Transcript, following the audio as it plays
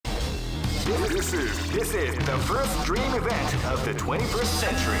This is the first dream event of the 21st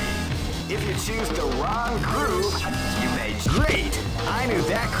century. If you choose the wrong groove, you may... Great! I knew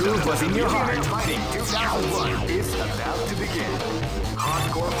that groove was in your heart. Fighting 2001 is about to begin.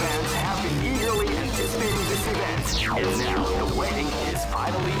 Hardcore fans have been eagerly anticipating this event, and now the waiting is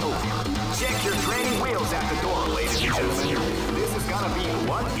finally over. Check your training wheels at the door, ladies and gentlemen. This is gonna be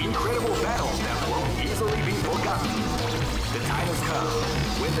one incredible battle that won't easily be forgotten. The time has come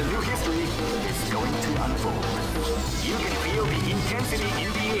when the new history is going to unfold. You can feel the intensity in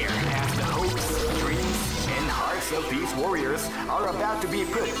the air as the hopes, dreams, and hearts of these warriors are about to be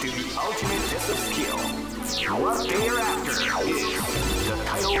put to the ultimate test of skill. What they are after is the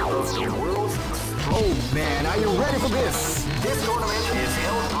title of the world's... Oh man, are you ready for this? This tournament is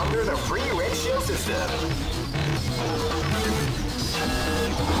held under the free ratio system.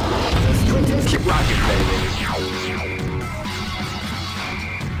 Keep rocking, baby.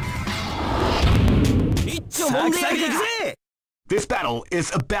 This battle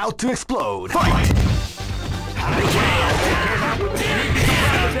is about to explode. Fight!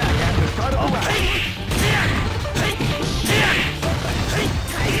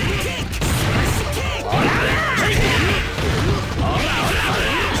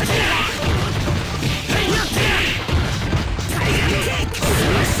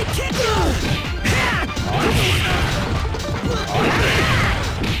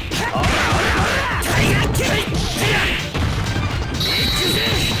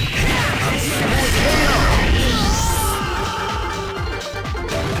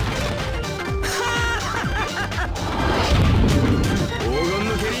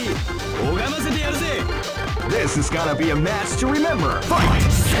 This is gonna be a match to remember. Fight!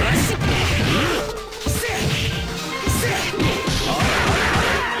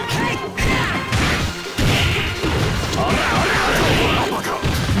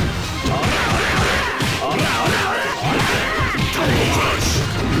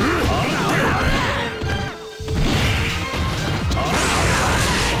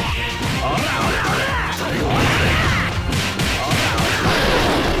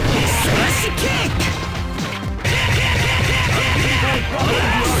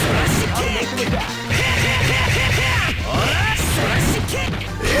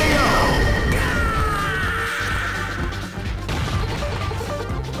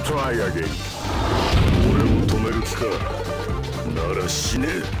 Try again.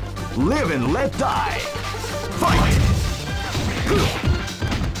 Live and let die. Fight!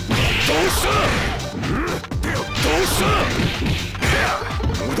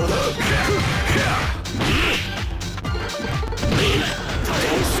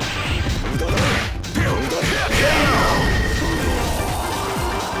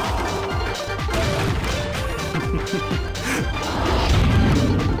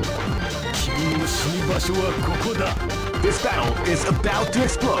 This battle is about to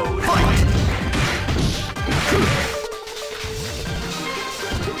explode. Fight!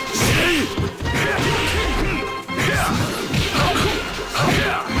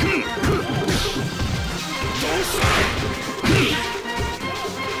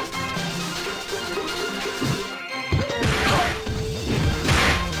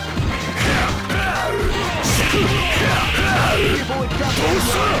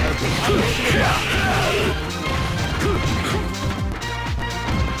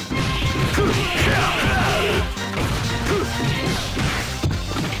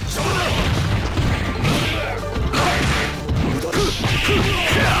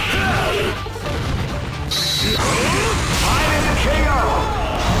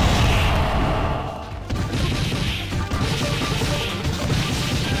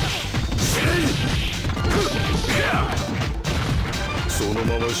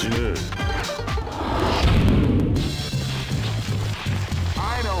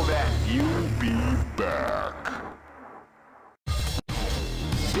 I know that you'll be back.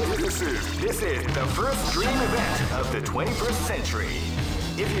 This is the first dream event of the 21st century.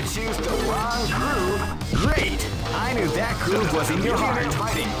 If you choose the wrong groove, great! I knew that groove was in your heart.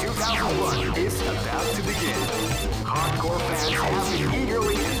 Fighting 2001 is about to begin. Hardcore fans have been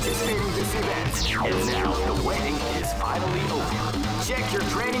eagerly anticipating this event, and now the waiting is finally over. Check your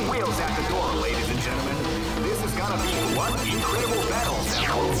training wheels at the door, ladies and gentlemen. This is gonna be one incredible battle that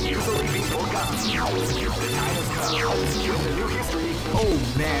won't easily be forgotten. The time has come with the new history. Oh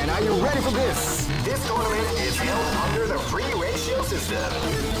man, are you ready for this? This tournament is held under the free ratio system.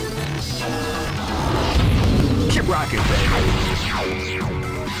 Keep rocking, baby.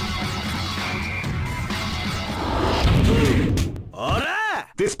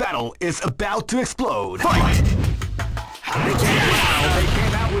 This battle is about to explode. Fight! Wow, they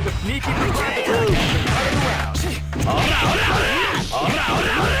came out with the Sneaky attack at the start of the round.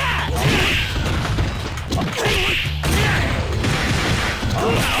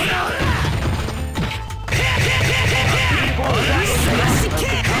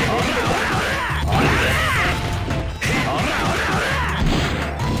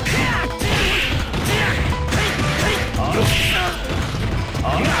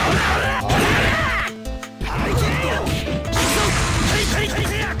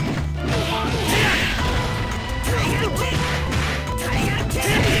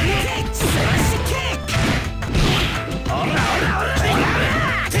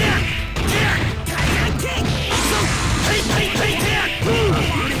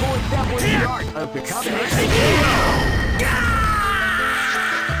 Of the combination.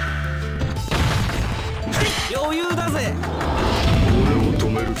 余裕だぜ。俺を止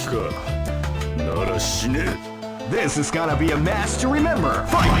める気か。なら死ね。 This is gonna be a match to remember.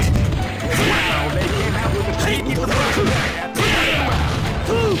 Fight! Wow, they came out with a cheeky front attack at the end of the round.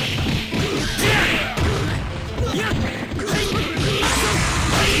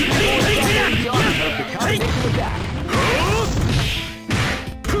 Of the combination attack.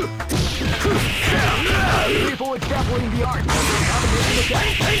 People extrapolating the art of the combination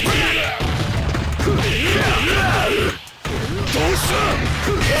attack.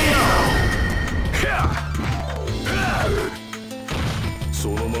 そ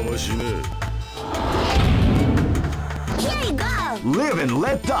のまま死ね。 Here you go! Live and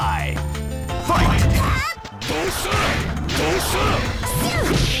let die. Fight!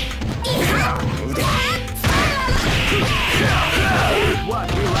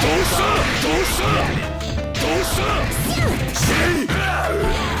 What we like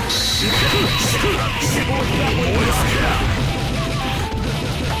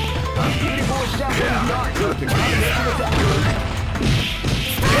beautiful example of the art of the combination attack.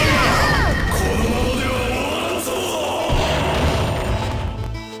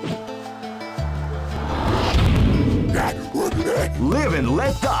 Live and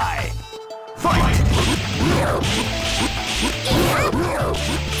let die. Fight! Wow,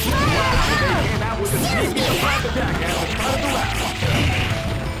 they came out with a sneaky front attack at the start of the round.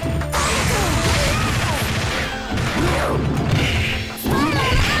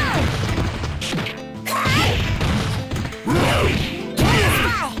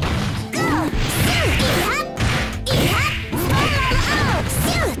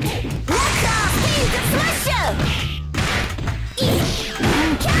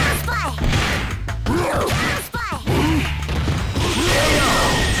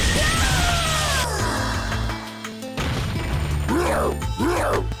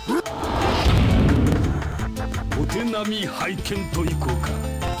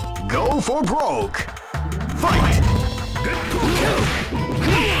 Go for broke. Fight!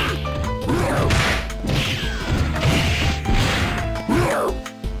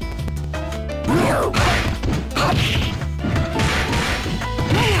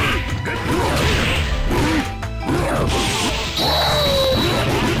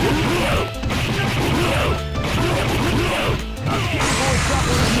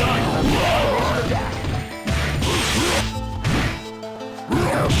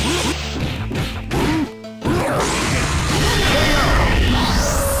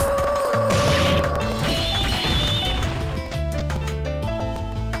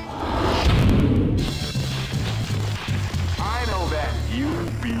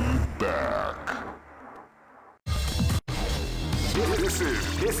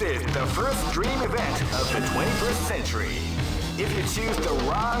 This is the first dream event of the 21st century. If you choose the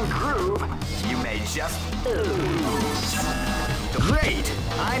wrong groove, you may just lose. Great!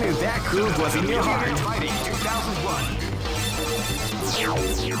 I knew that groove was in your heart. Fighting 2001.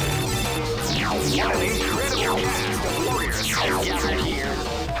 What an incredible cast of warriors has gathered here.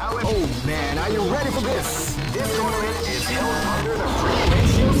 Oh man, are you ready for this? This tournament is held under the free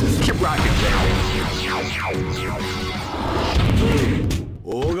ratio system. Keep rocking, baby.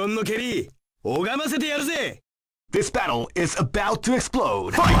 黄金の蹴り拝ませてやるぜ。 This battle is about to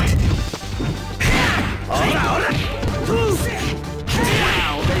explode. Fight! Wow,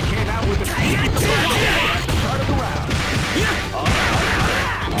 they came out with a sneaky attack at the start of the round.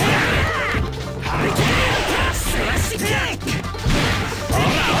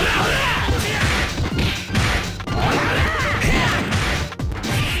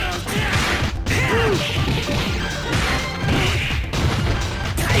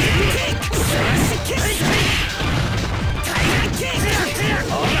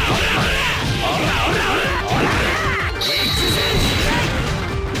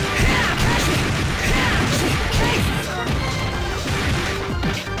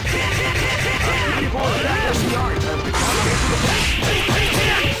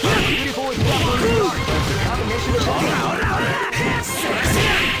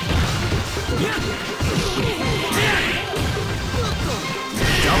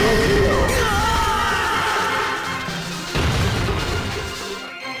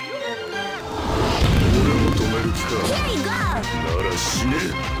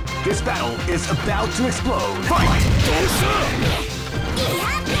 is about to explode. Fight!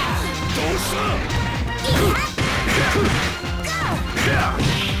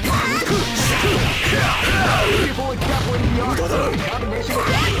 People extrapolating the art of the combination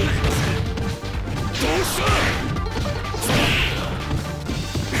of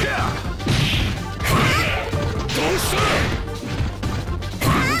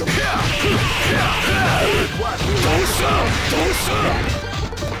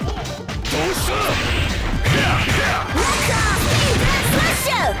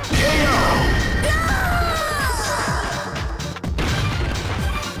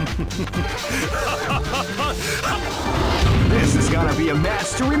This is gonna be a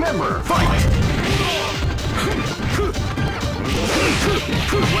match to remember. Fight!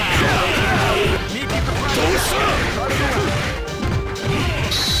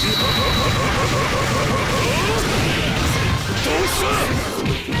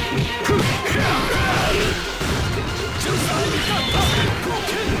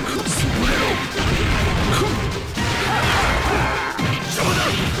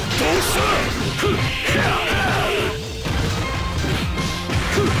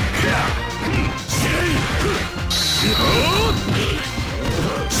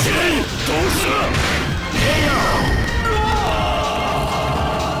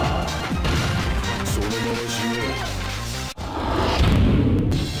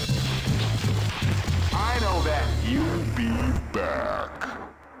 I know that you'll be back.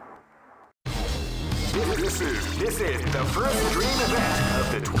 This is the first dream event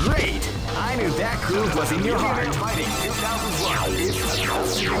of the Great! I knew that groove was in your heart. Fighting 2001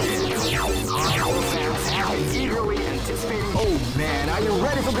 is eagerly anticipating. Oh man, are you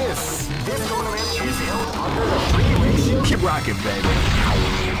ready for this? This tournament is held under the free ratio. Keep rocking, baby.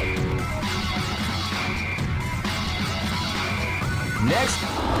 Next.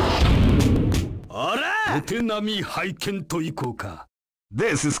 あらお手並み拝見といこうか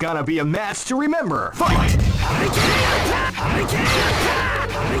This is gonna be a match to remember. Fight!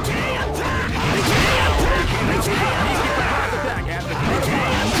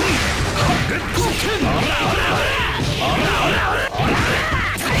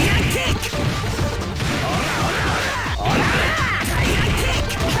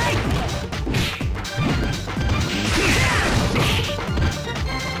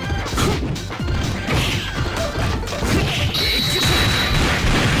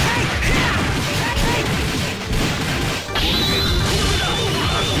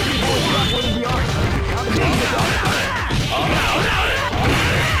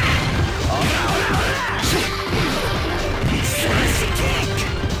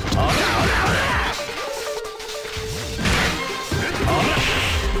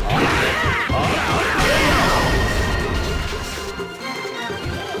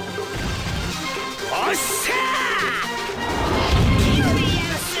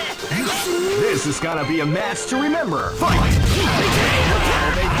 This is gonna be a match to remember. Fight!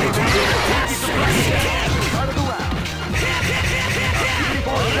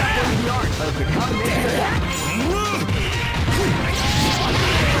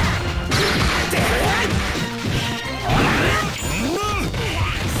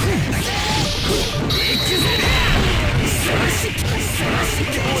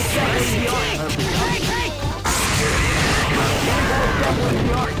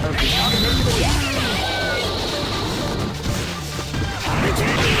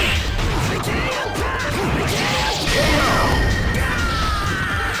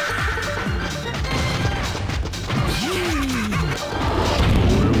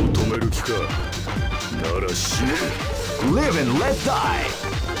 Live and let die.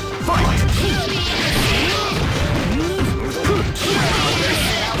 Fight!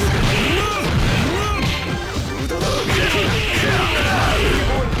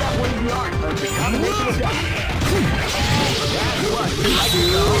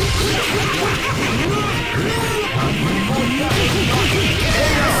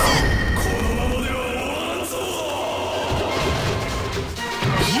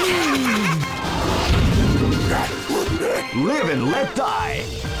 Live and let die.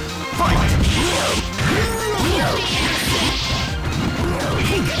 Fight!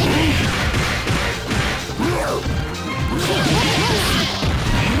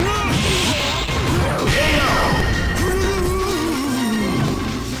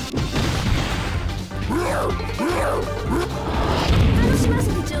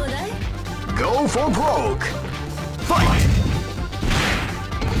 Go for broke. Fight!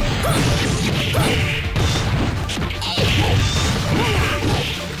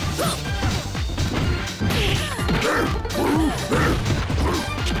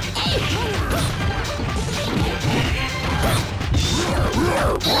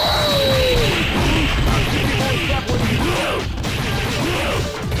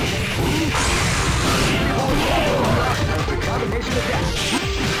 Combination attack.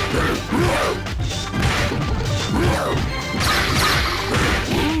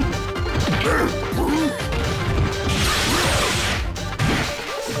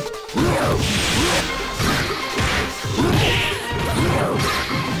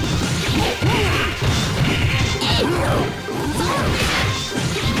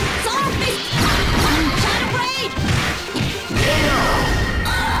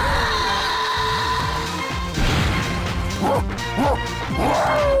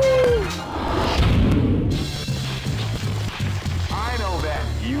 I know that.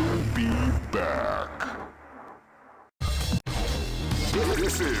 You'll be back.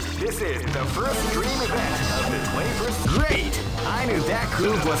 This is the first dream event of the 21st. Great! I knew that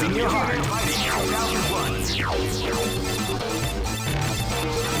groove was in your heart.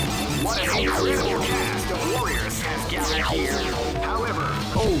 What an incredible cast of warriors has gathered here. However,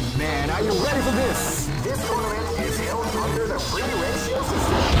 oh man, are you ready for this? This tournament is held under the free ratio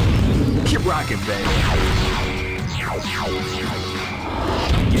system. Keep rocking, baby.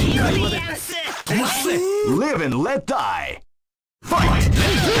 Live and let die. Fight!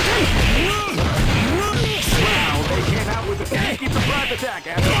 Wow, they came out with a sneaky surprise attack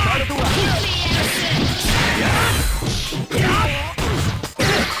at the start of the round.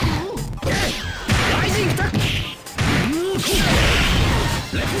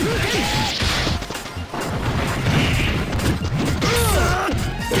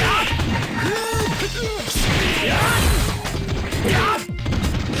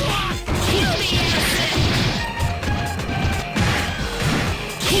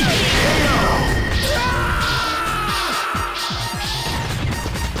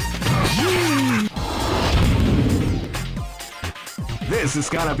 This is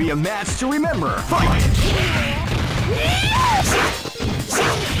gonna be a match to remember. Fight!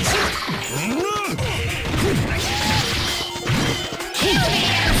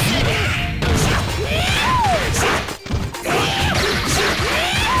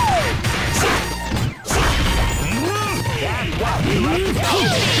 That's what we like to do.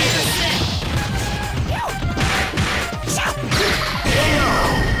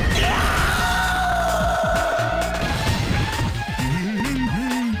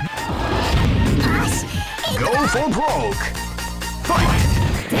 Go for broke! Fight!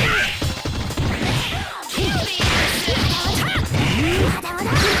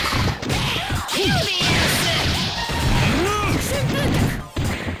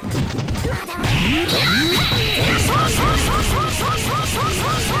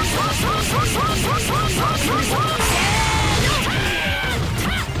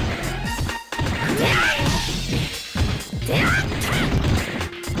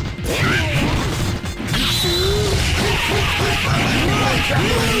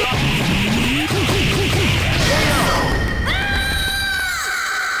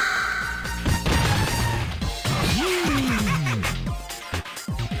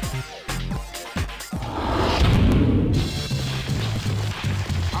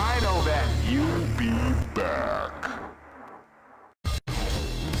 I know that you'll be back.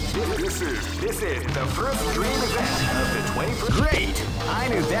 This is the first dream event of the 21st. Great! I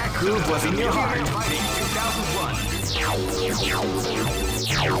knew that groove was in your heart. Fighting 2001.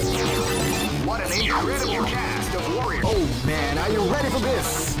 What an incredible cast of warriors. Oh man, are you ready for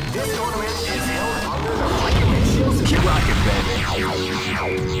this? This tournament is held under the regulations. Keep rocking, baby.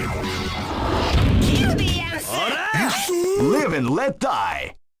 Live and let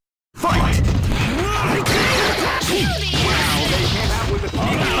die. Fight! Wow, they came out with a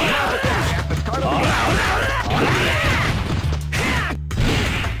sneaky attack at the start of the round.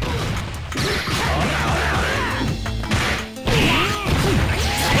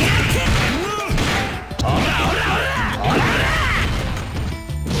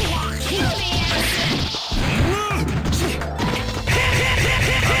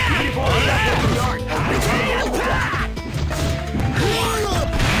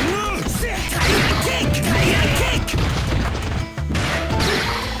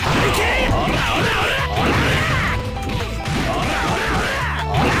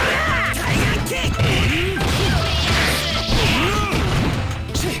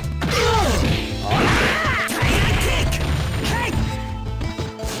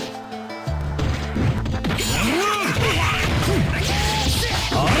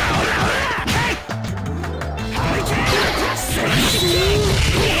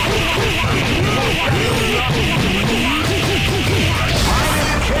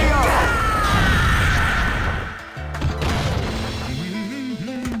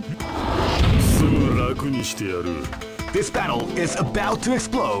 してやる。 This battle is about to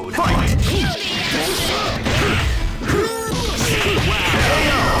explode. Fight!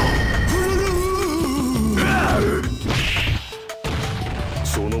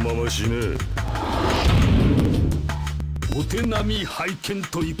 そのまま死ね。お手並み拝見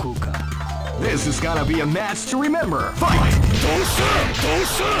といこうか。 This is gonna be a match to remember. Fight!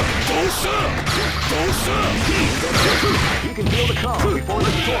 You can feel the calm before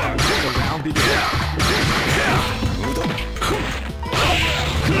the storm when the round begins.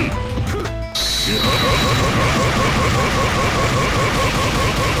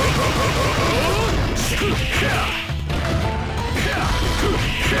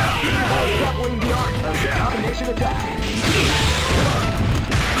 Doubling the art of the combination attack.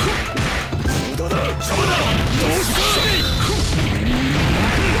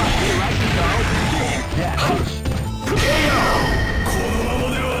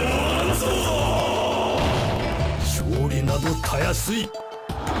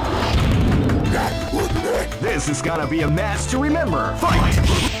 This is gonna be a match to remember. Fight!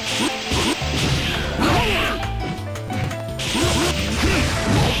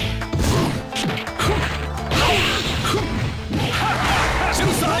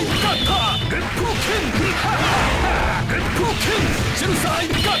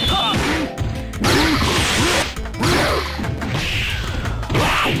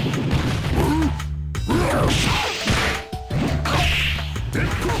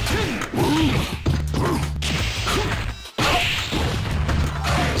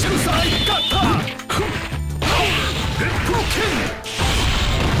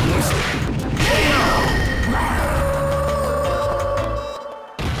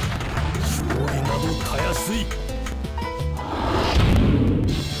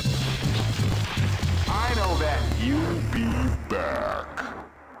 I know that you'll be back.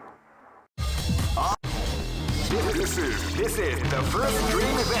 This is the first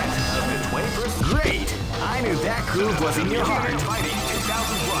dream event of the 21st. Great! I knew that groove was in your heart. Fighting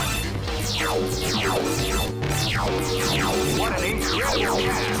 2001. What an incredible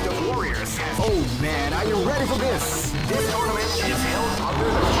cast of warriors. Oh man, are you ready for this? This tournament is held under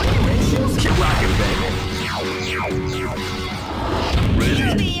the free ratios. Keep rocking, baby.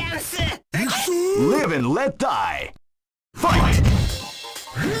 Ready? Live and let die. Fight!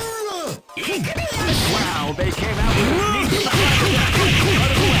 Wow, they came out with a sneaky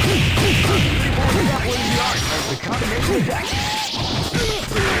the combination attack.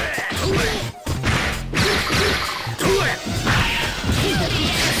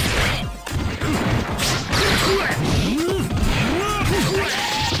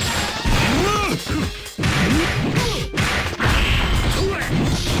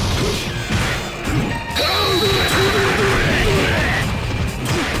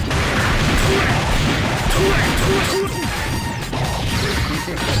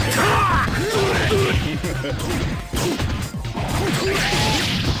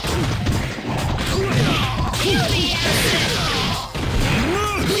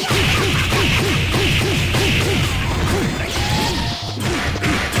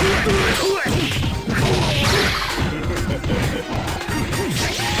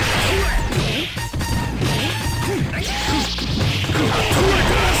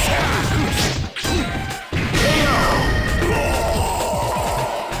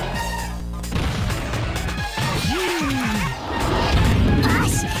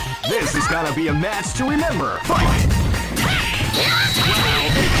 This is gonna be a match to remember. Fight!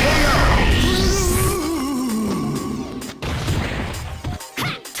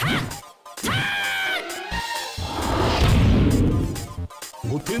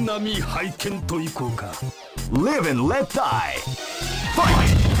 Live and let die. Fight!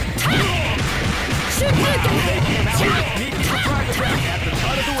 At the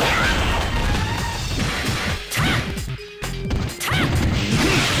start of the round.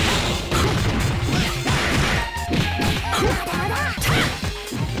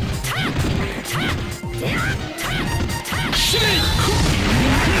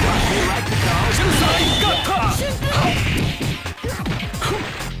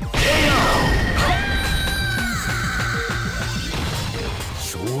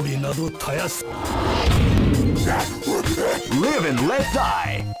 Live and let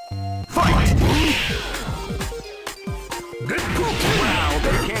die. Fight! Wow,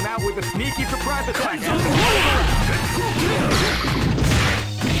 they came out with a sneaky surprise attack.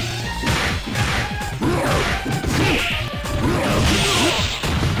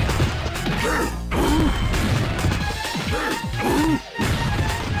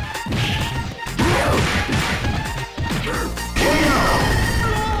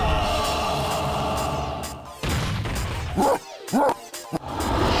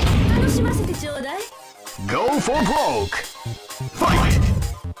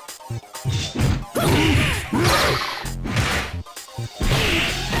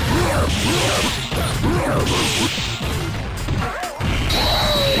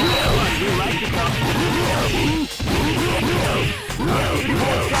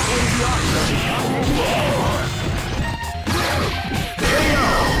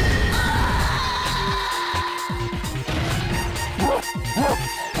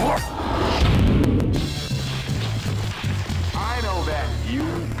 I know that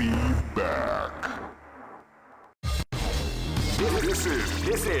you'll be back.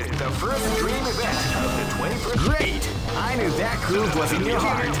 This is the first dream event of the 21st. Great! I knew that groove was in your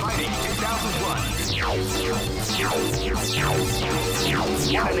heart. Fighting 2001.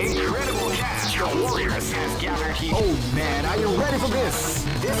 What an incredible cast of warriors has gathered here. Oh man, are you ready for this?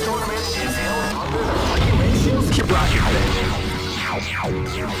 This tournament is held under the free ratios. Keep rocking, baby.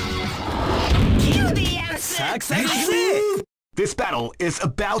 Cue the answer! This battle is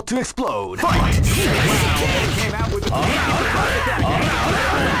about to explode. Fight! Wow, they came out with a sneaky surprise attack.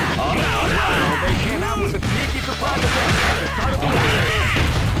 Wow, they came out with a sneaky surprise attack at the start of the match.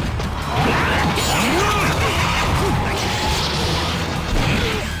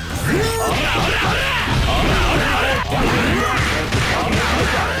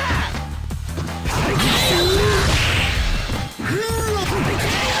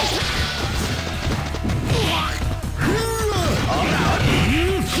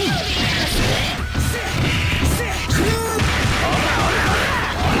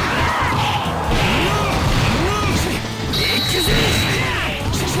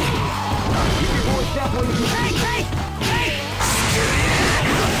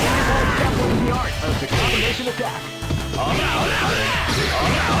 The art of the combination attack.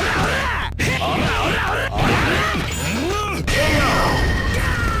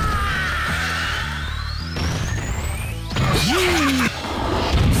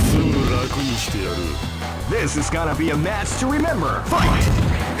 This is gonna be a match to remember. Fight!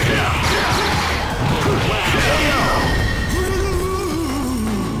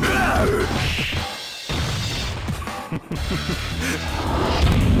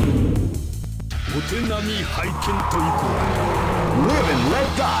 Live and let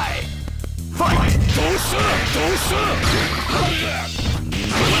die. Fight!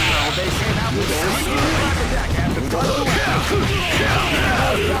 Wow, they came out with a sneaky attack at the start of the round.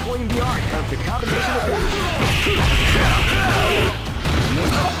 Doubling the art of the combination attack.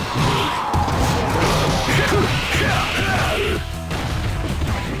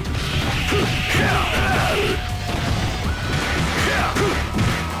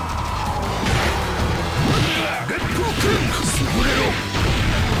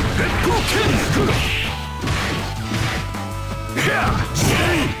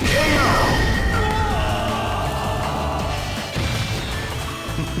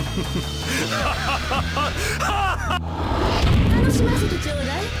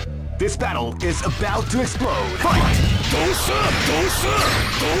 This battle is about to explode. Fight!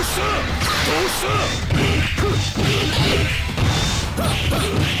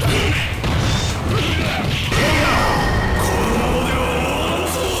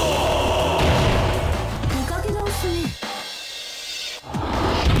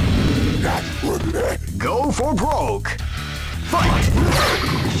 Go for broke. Fight!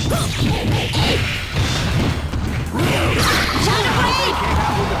 Shadow Blade! Came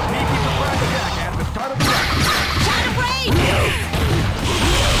out with a sneaky surprise attack at the start of the round. Shadow Blade!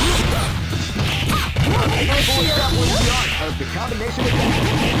 Doubling the art of the combination attack.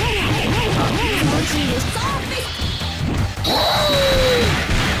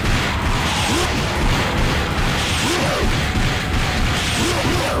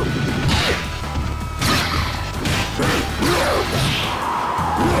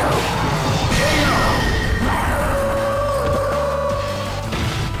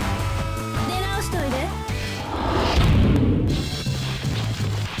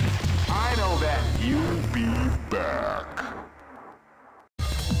 I know that you'll be back.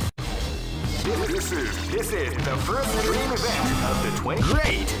 This is the first dream event of the 20.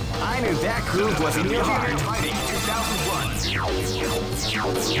 Great! I knew that groove was in your heart. Fighting 2001.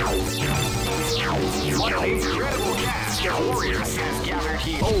 What an incredible cast of warriors has gathered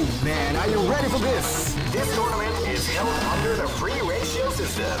here. Oh man, are you ready for this? This tournament is held under the free ratio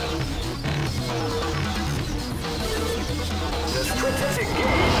system. The strategic game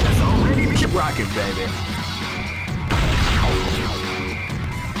has already been... Keep rocking, baby.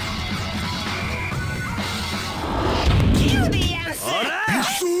 Cue the answer!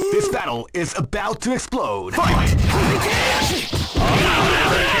 This battle is about to explode. Fight!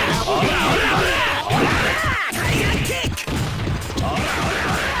 Tiger kick!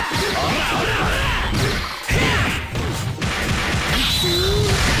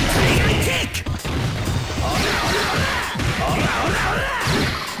 Tiger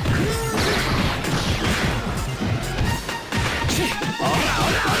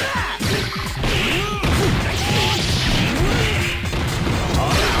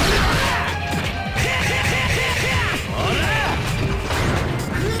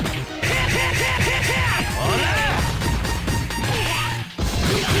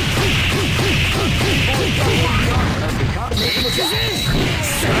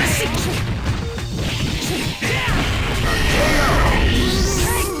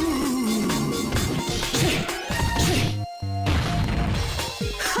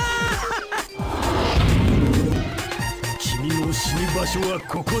君の死に場所は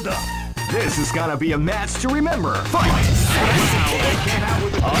ここだ。 This is gonna be a match to remember. Fight!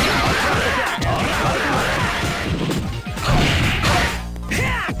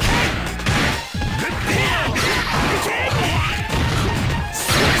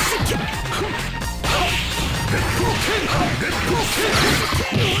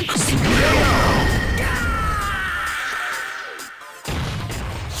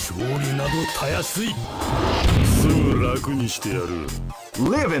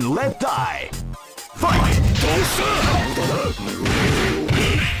 Live and let die. Fight!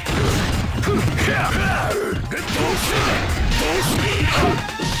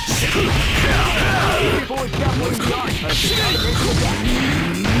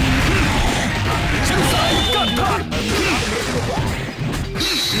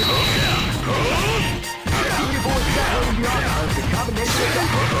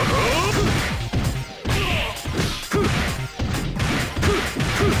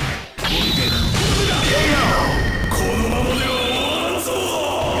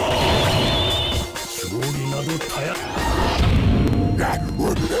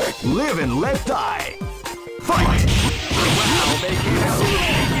 Live and let die. Fight! Wow,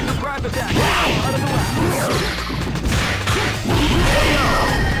 making the prime attack. Out of the way.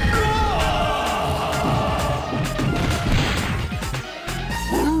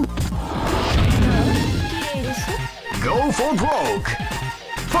 Go for broke.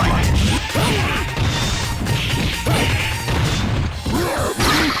 Fight!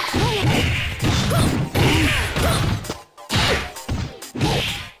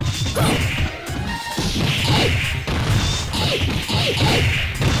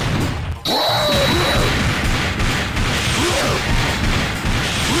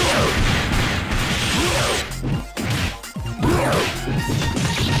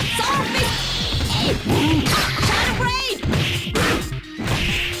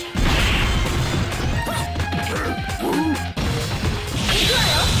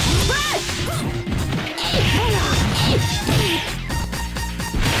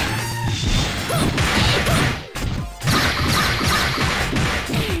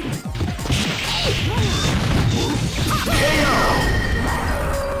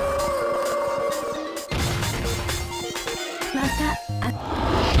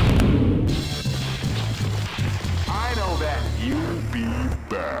 I know that you'll be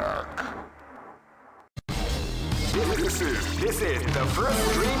back. This is the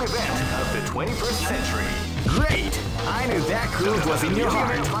first dream event of the 21st century. Great! I knew that groove was in your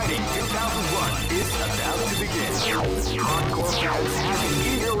heart. Fighting 2001 is about to begin. Hardcore fans have been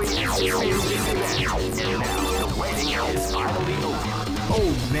eagerly anticipating this event, and now the waiting is finally over. Oh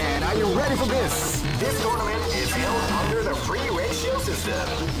man, are you ready for this? This tournament is held under the free ratio system.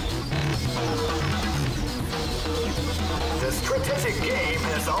 The strategic game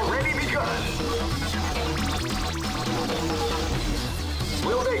has already begun.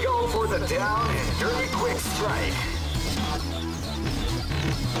 Will they go for the down and dirty quick strike?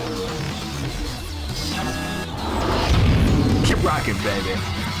 Keep rocking, baby.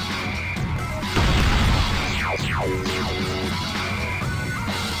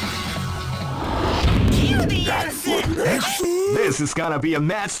 This is gonna be a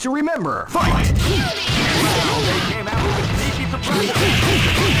match to remember. Fight! Wow, they came out with a sneaky surprise.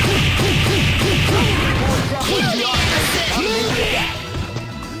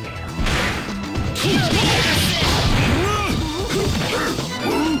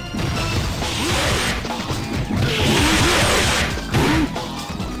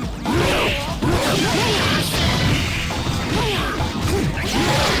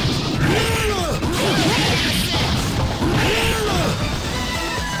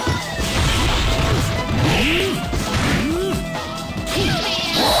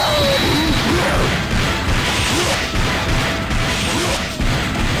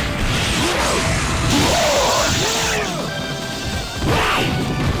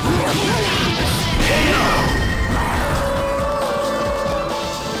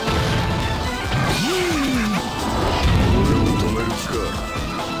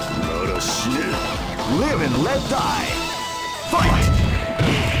 Live and let die. Fight!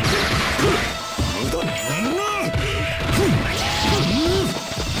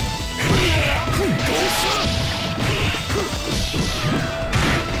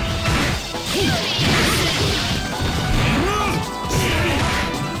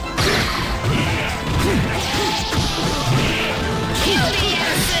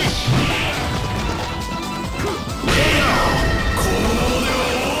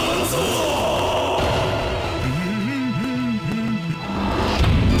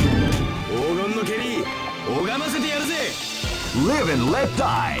 let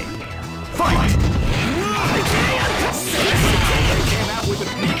die. Fight! Came out with a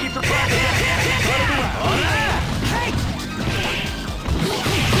sneaky surprise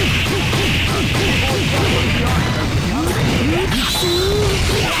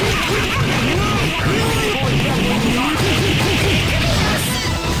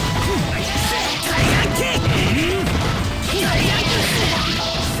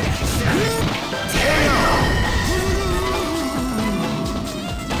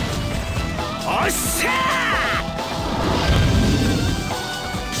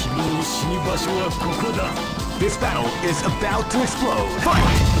This battle is about to explode.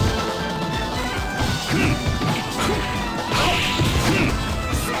 Fight!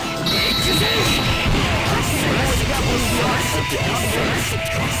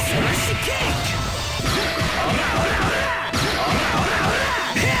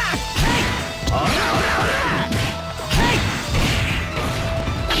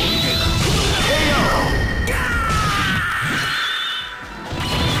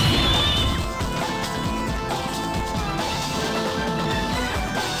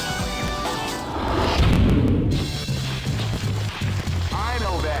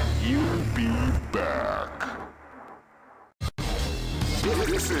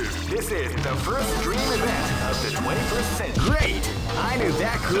 This is the first dream event of the 21st century. Great! I knew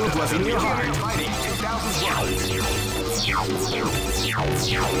that groove was in your heart. Fighting 2001.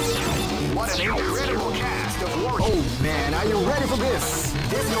 What an incredible cast of warriors. Oh man, are you ready for this?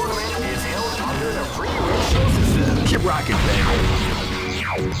 This tournament is held under the free ratio system. Keep rocking, baby.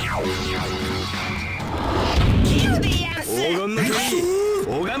 Cue the answer.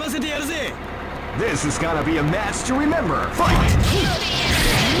 This is gonna be a match to remember. Fight!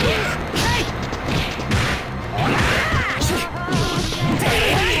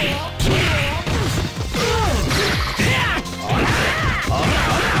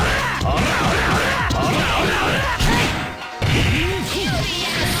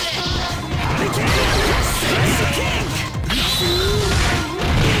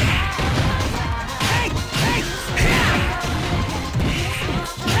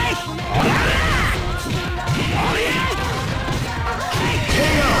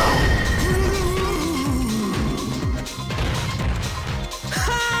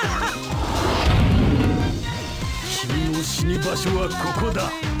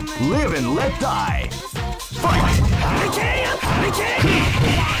 Live and let die. Fight!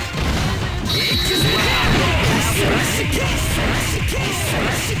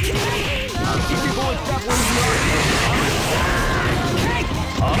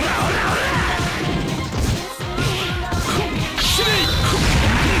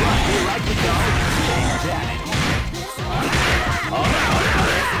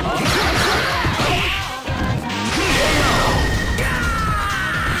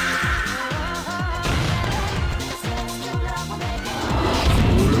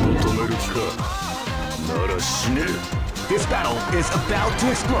 This battle is about to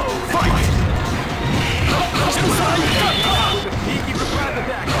explode. Fight! Sneaky surprise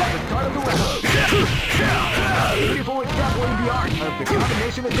attack at the start of the round. Beautiful extrapolating the art of the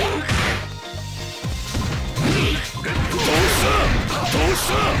combination attack.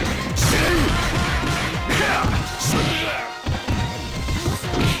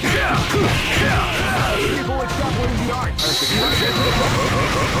 Beautiful extrapolating the art of the combination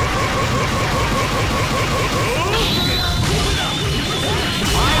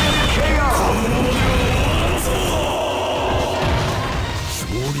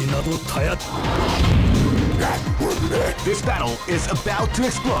This battle is about to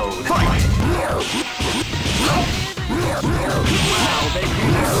explode. Fight! Wow, they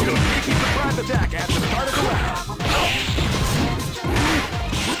came out with a sneaky surprise attack at the start of the round.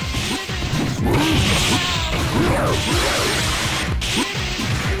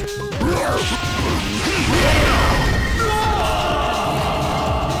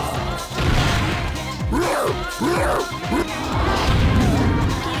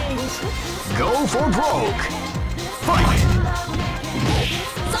 Go for broke. Fight!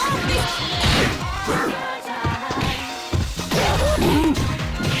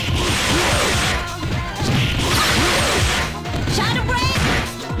 Shadow Blade!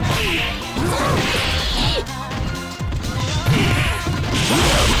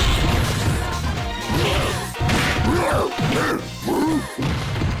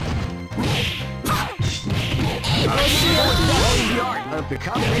 The art of the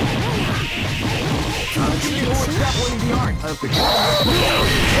combination. Extrapolating the art of the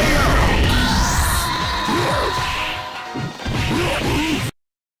combination.